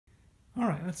All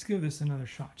right, let's give this another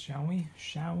shot, shall we?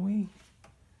 Shall we?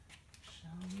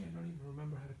 Shall we? I don't even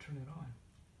remember how to turn it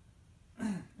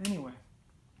on. Anyway,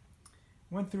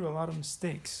 went through a lot of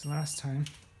mistakes last time.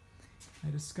 I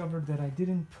discovered that I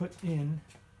didn't put in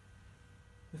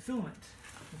the filament.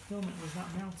 The filament was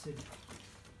not mounted.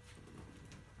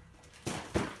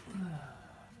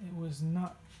 It was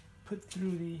not put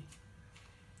through the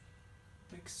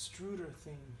extruder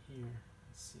thing here.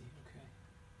 Let's see, okay.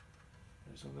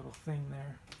 There's a little thing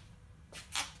there.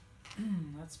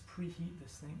 Let's preheat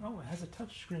this thing. Oh, it has a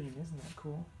touch screen. Isn't that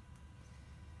cool?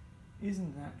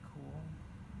 Isn't that cool?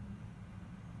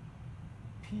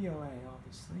 PLA,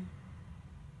 obviously.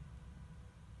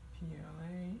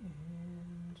 PLA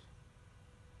and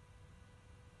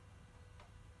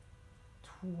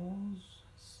tools.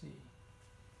 Let's see.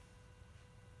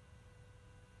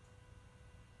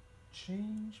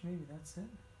 Change, maybe that's it.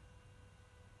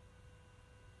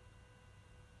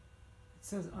 It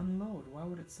says unload. Why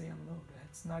would it say unload?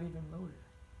 It's not even loaded.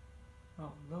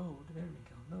 Oh, load. There we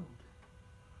go. Load.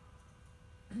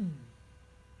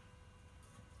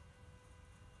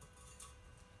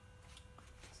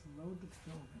 Let's load the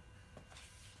filament.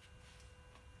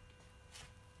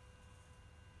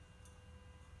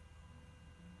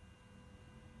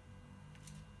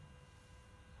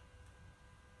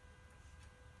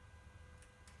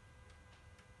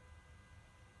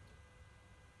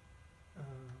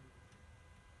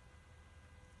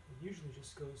 It usually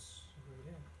just goes right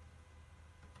in.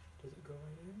 Does it go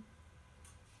right in?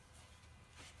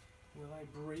 Will I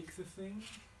break the thing?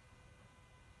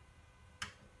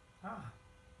 Ah,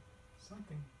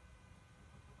 something's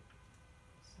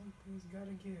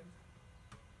gotta give.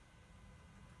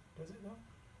 Does it though?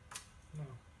 No.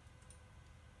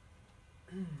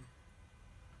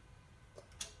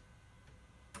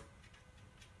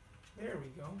 There we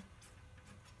go.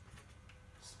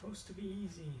 It's supposed to be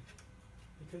easy,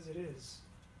 because it is.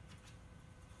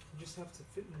 You just have to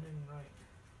fit them in right.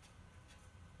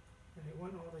 And it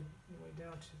went all the way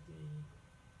down to the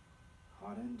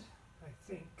hot end, I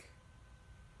think.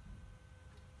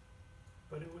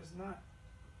 But it was not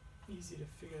easy to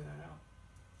figure that out.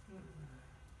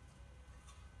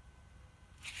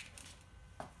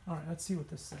 Alright, let's see what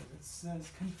this says. It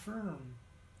says confirm.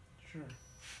 Sure.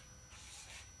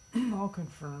 I'll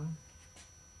confirm.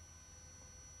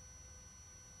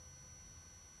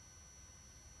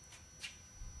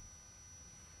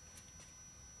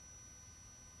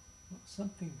 Well,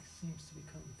 something seems to be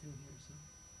coming through here. So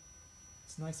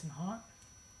it's nice and hot.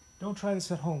 Don't try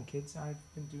this at home, kids. I've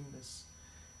been doing this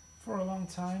for a long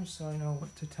time, so I know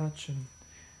what to touch and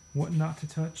what not to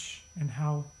touch and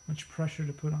how much pressure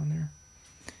to put on there.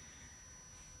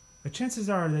 But chances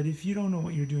are that if you don't know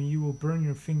what you're doing, you will burn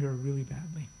your finger really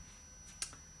badly.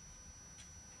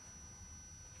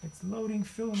 It's loading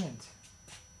filament.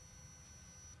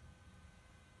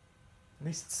 At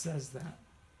least it says that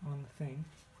on the thing.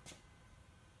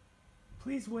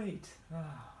 Please wait.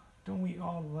 Don't we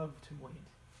all love to wait?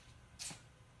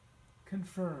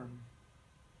 Confirm.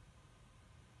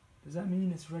 Does that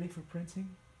mean it's ready for printing?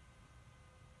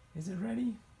 Is it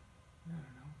ready?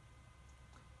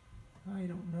 I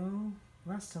don't know.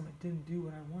 Last time it didn't do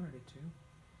what I wanted it to.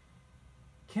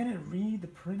 Can it read the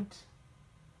print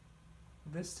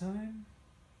this time?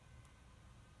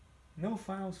 No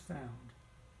files found.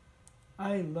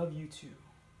 I love you too.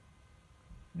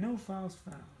 No files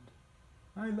found.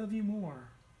 I love you more.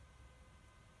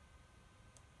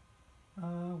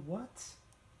 What?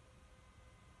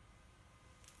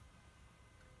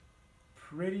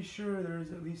 Pretty sure there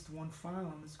is at least one file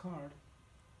on this card.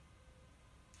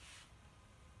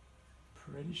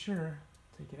 Pretty sure.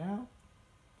 Take it out.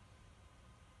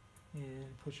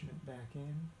 And pushing it back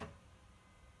in.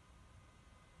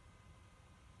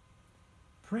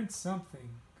 Print something.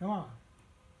 Come on.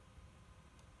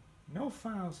 No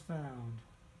files found.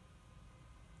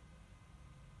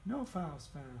 No files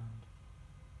found.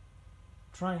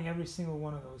 Trying every single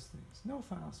one of those things. No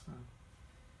files found.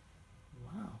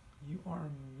 Wow, you are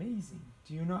amazing.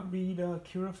 Do you not read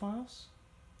Cura files?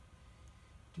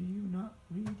 Do you not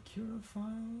read Cura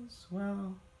files?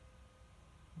 Well.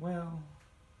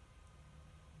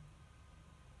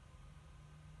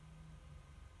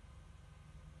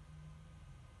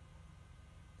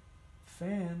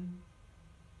 Fan,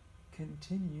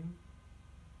 continue.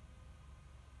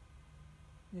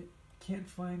 It can't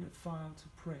find a file to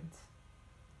print.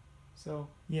 So,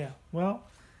 yeah, well,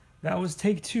 that was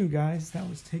take 2, guys. That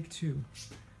was take 2.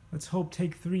 Let's hope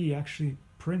take 3 actually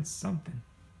prints something.